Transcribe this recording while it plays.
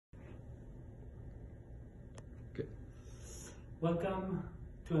Welcome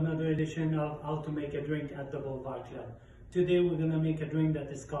to another edition of How to Make a Drink at the Boulevard Club. Today we're going to make a drink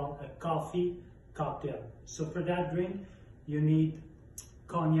that is called a coffee cocktail. So for that drink you need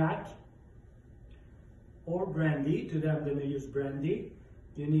cognac or brandy. Today I'm going to use brandy.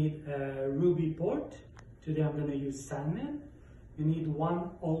 You need ruby port. Today I'm going to use salmon. You need 1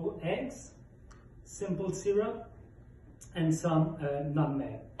 whole eggs, simple syrup, and some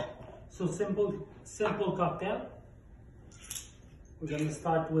nutmeg. So simple cocktail. We're going to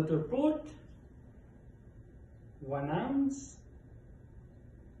start with our port, 1 ounce,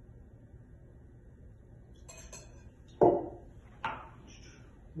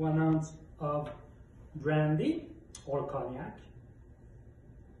 1 ounce of brandy or cognac,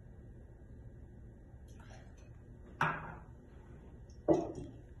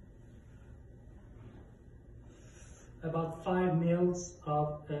 about 5 mils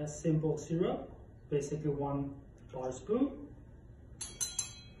of simple syrup, basically 1 bar spoon.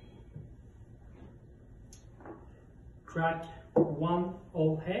 Crack 1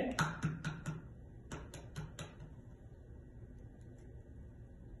 whole egg.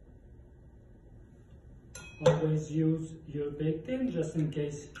 Always use your big tin just in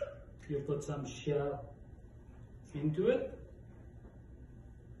case you put some shell into it.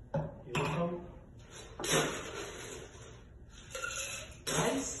 Beautiful.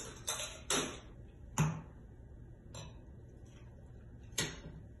 Nice.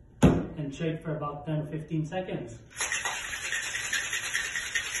 And shake for about 10-15 seconds.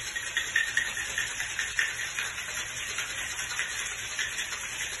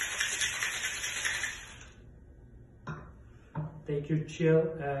 Take your chill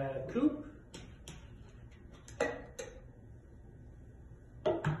coupe,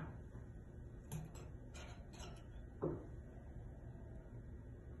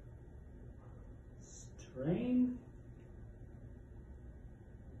 strain,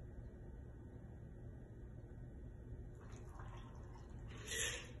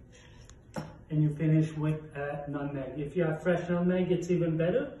 and you finish with nutmeg. If you have fresh nutmeg, it's even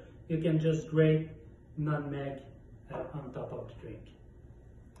better. You can just grate nutmeg on top of the drink.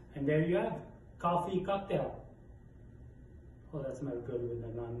 And there you have coffee cocktail. Oh, that smells good with the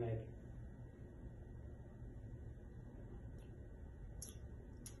nutmeg.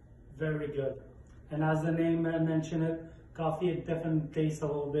 Very good. And as the name mentioned it, coffee, it definitely tastes a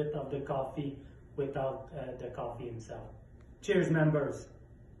little bit of the coffee without the coffee itself. Cheers, members.